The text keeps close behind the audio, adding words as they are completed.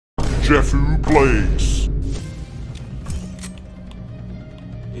Jeffu Plays.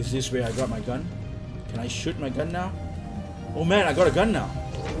 Is this where I got my gun? Can I shoot my gun now? Oh man, I got a gun now.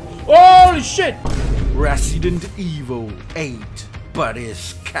 Holy shit! Resident Evil 8, but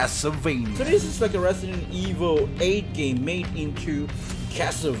it's Castlevania. So this is like a Resident Evil 8 game made into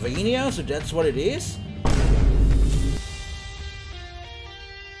Castlevania, so that's what it is?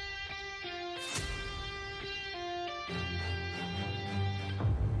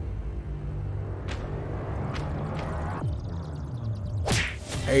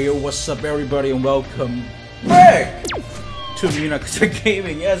 Hey yo, what's up everybody and welcome back to Munax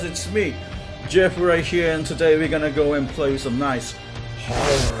Gaming. Yes, it's me, Jeff right here, and today we're gonna go and play some nice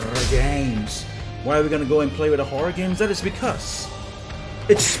horror games. Why are we gonna go and play with the horror games? That is because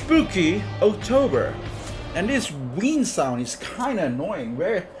it's spooky October, and this wind sound is kinda annoying.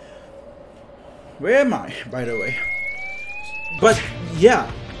 Where am I, by the way? But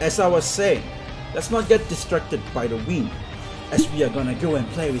yeah, as I was saying, let's not get distracted by the wind, as we are gonna go and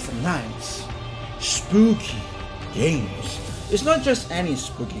play with some nice spooky games. It's not just any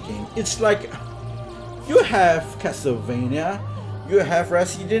spooky game. It's like you have Castlevania, you have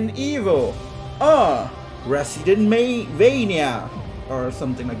Resident Evil, or Resident Mania, or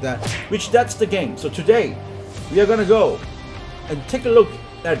something like that, which that's the game. So today we are gonna go and take a look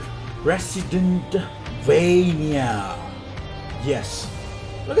at Resident Vania. Yes,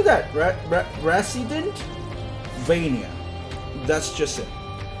 look at that, Resident Vania. That's just it.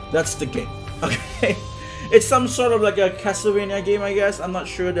 That's the game. Okay, it's some sort of like a Castlevania game, I guess. I'm not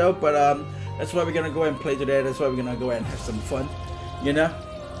sure though, but that's why we're gonna go and play today. That's why we're gonna go and have some fun, you know.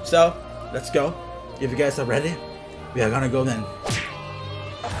 So let's go. If you guys are ready, we are gonna go then.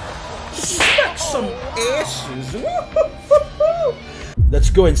 Smack some asses. Let's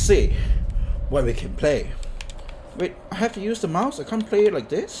go and see what we can play. Wait, I have to use the mouse? I can't play it like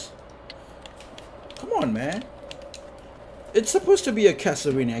this? Come on, man. It's supposed to be a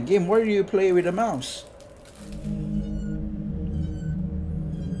Castlevania game. Why do you play with a mouse?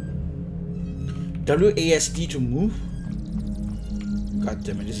 WASD to move? God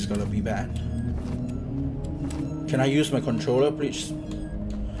damn it, this is gonna be bad. Can I use my controller, please?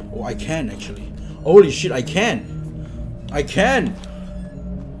 Oh, I can actually. Holy shit, I can! I can!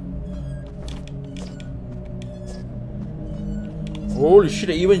 Holy shit,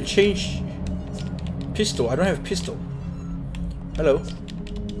 I even changed pistol. I don't have pistol. Hello.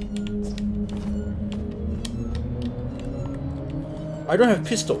 I don't have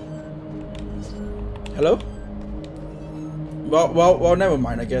pistol. Hello? Well, never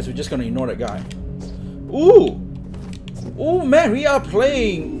mind. I guess we're just gonna ignore that guy. Ooh! Oh man, we are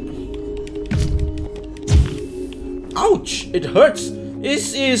playing. Ouch! It hurts.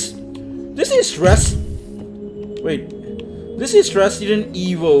 This is Resident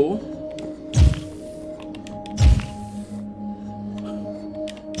Evil.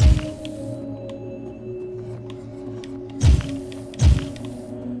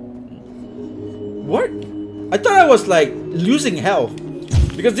 What? I thought I was like losing health,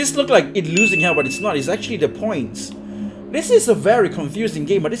 because this looked like it losing health, but it's not. It's actually the points. This is a very confusing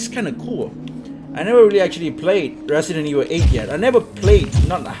game, but it's kind of cool. I never really actually played Resident Evil 8 yet. I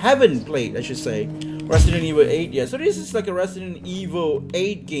haven't played, I should say, Resident Evil 8 yet. So this is like a Resident Evil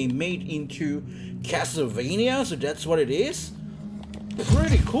 8 game made into Castlevania, so that's what it is.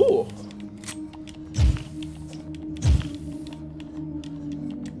 Pretty cool.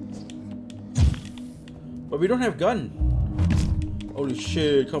 But we don't have gun. Holy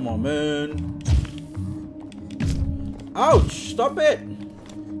shit, come on, man. Ouch, stop it.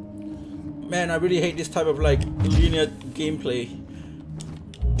 Man, I really hate this type of like linear gameplay.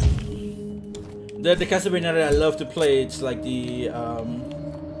 The Castlevania that I love to play, it's like the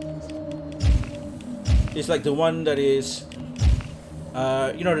one that is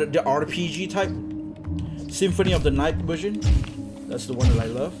you know, the RPG type Symphony of the Night version. That's the one that I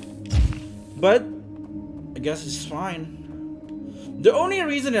love. But I guess it's fine. The only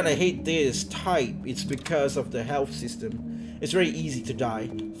reason that I hate this type is because of the health system. It's very easy to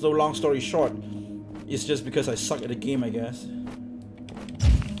die. So long story short, it's just because I suck at the game, I guess.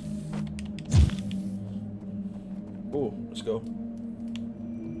 Oh, let's go.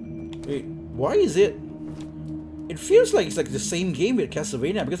 Wait, why is it? It feels like it's like the same game with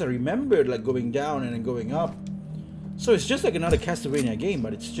Castlevania, because I remembered like going down and then going up. So it's just like another Castlevania game,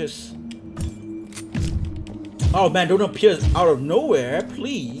 but it's just... Oh man, don't appear out of nowhere,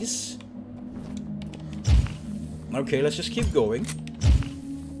 please. Okay, let's just keep going.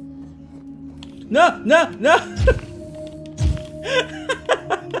 No, no, no!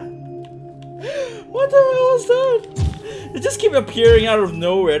 What the hell was that? They just keep appearing out of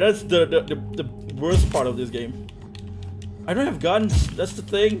nowhere. That's the worst part of this game. I don't have guns. That's the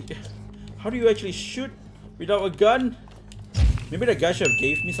thing. How do you actually shoot without a gun? Maybe that guy should have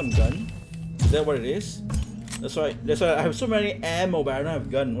gave me some gun. Is that what it is? That's why I have so many ammo, but I don't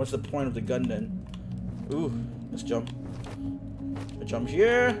have gun. What's the point of the gun then? Ooh, let's jump. I jump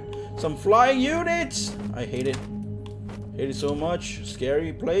here. Some flying units. I hate it. Hate it so much.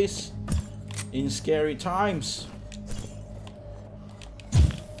 Scary place. In scary times.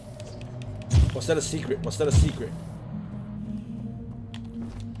 Was that a secret? Was that a secret?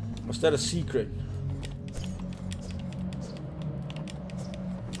 Was that a secret?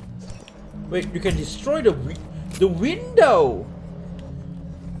 Wait, you can destroy the window.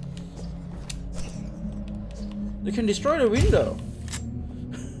 You can destroy the window.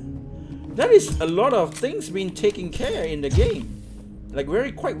 That is a lot of things being taken care in the game. Like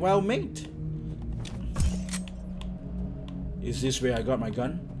quite well made. Is this where I got my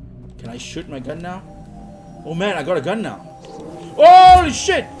gun? Can I shoot my gun now? Oh man, I got a gun now. Holy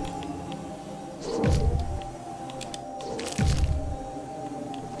shit!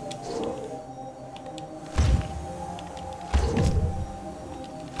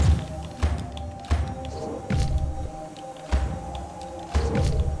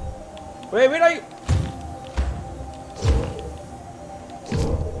 Wait, are you?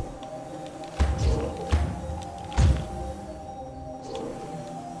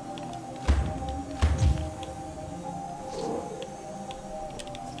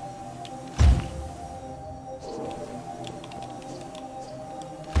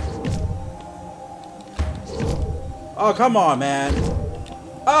 Oh, come on, man.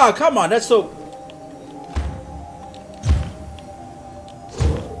 Oh, come on, that's so...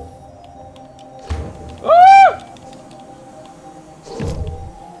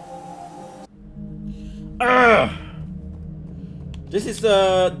 This is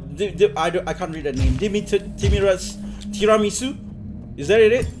I can't read that name. Tiramisu? Is that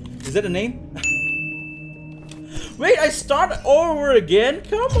it? Is that the name? Wait, I start over again?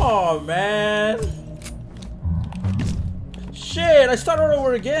 Come on, man. Shit, I start all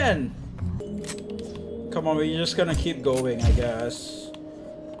over again. Come on, we're just gonna keep going, I guess.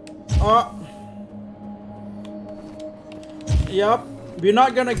 Yup. We're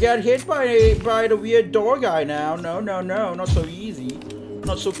not gonna get hit by the weird door guy now. No, not so easy.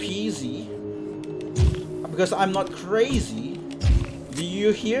 Not so peasy. Because I'm not crazy. Do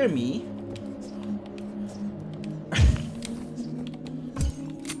you hear me?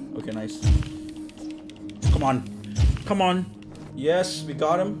 Okay, nice. Come on. Come on. Yes, we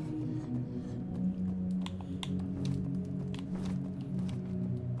got him.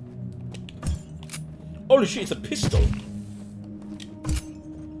 Holy shit, it's a pistol.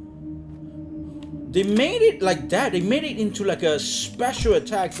 They made it like that. They made it into like a special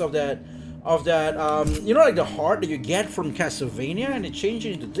attacks of that, you know, like the heart that you get from Castlevania, and they changed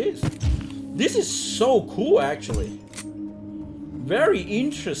it into this. This is so cool, actually. Very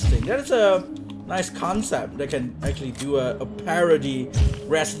interesting. That is a nice concept that can actually do a parody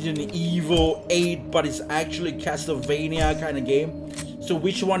Resident Evil 8, but it's actually Castlevania kind of game. So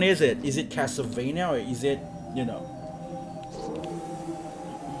which one is it? Is it Castlevania or is it, you know?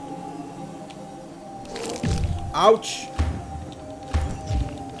 Ouch.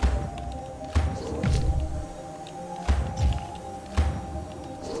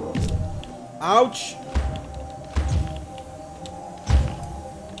 Ouch.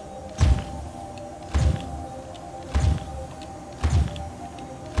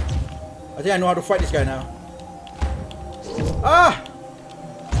 I think I know how to fight this guy now. Ah!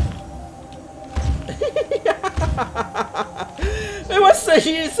 It was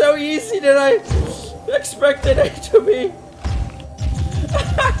so easy that I expected it to be.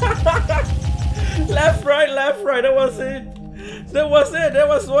 Left, right, that was it. That was it. That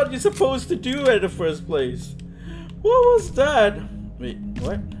was what you're supposed to do in the first place. What was that? Wait,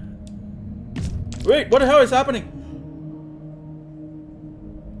 what? Wait, what the hell is happening?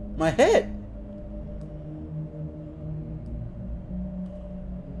 My head.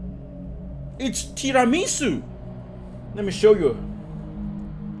 It's tiramisu. Let me show you.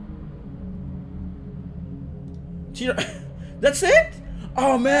 That's it?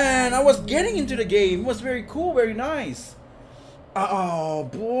 Oh man, I was getting into the game. It was very cool, very nice. Oh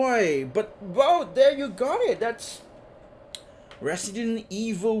boy, but well, there you got it. That's Resident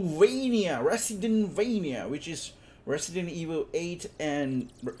Evil Vania, which is Resident Evil 8 and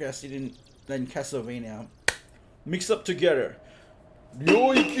Castlevania mixed up together.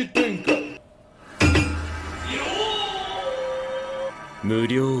 領域展開無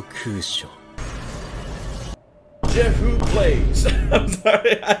料空所 Jeff Who Plays. I'm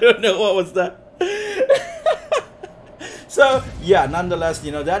sorry, I don't know what was that. So yeah, nonetheless,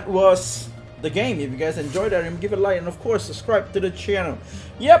 you know, that was the game. If you guys enjoyed that, give it a like, and of course subscribe to the channel.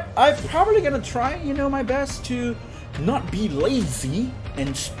 Yep, I'm probably gonna try, you know, my best to not be lazy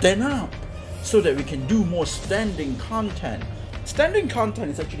and stand up, so that we can do more standing content. Standing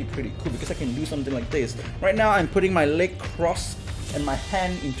content is actually pretty cool because I can do something like this. Right now I'm putting my leg crossed and my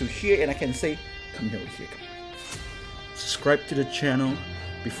hand into here, and I can say, come here, come here. Subscribe to the channel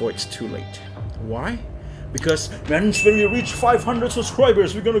before it's too late. Why? Because when we reach 500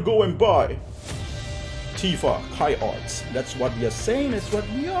 subscribers, we're gonna go and buy Tifa Kai Arts. That's what we are saying, it's what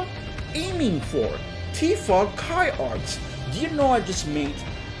we are aiming for. Tifa Kai Arts. Do you know I just made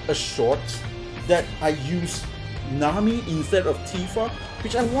a short that I use Nami instead of Tifa,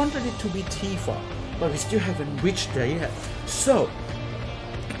 which I wanted it to be Tifa, but we still haven't reached there yet. So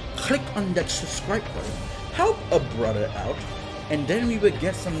click on that subscribe button, help a brother out, and then we will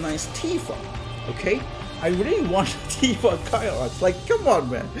get some nice Tifa. Okay, I really want Tifa Kai Arts. Like, come on,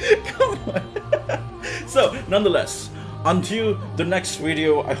 man, come on. So nonetheless, until the next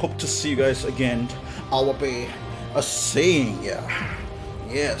video, I hope to see you guys again. I will be seeing ya.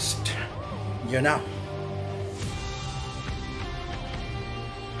 Yes, you know.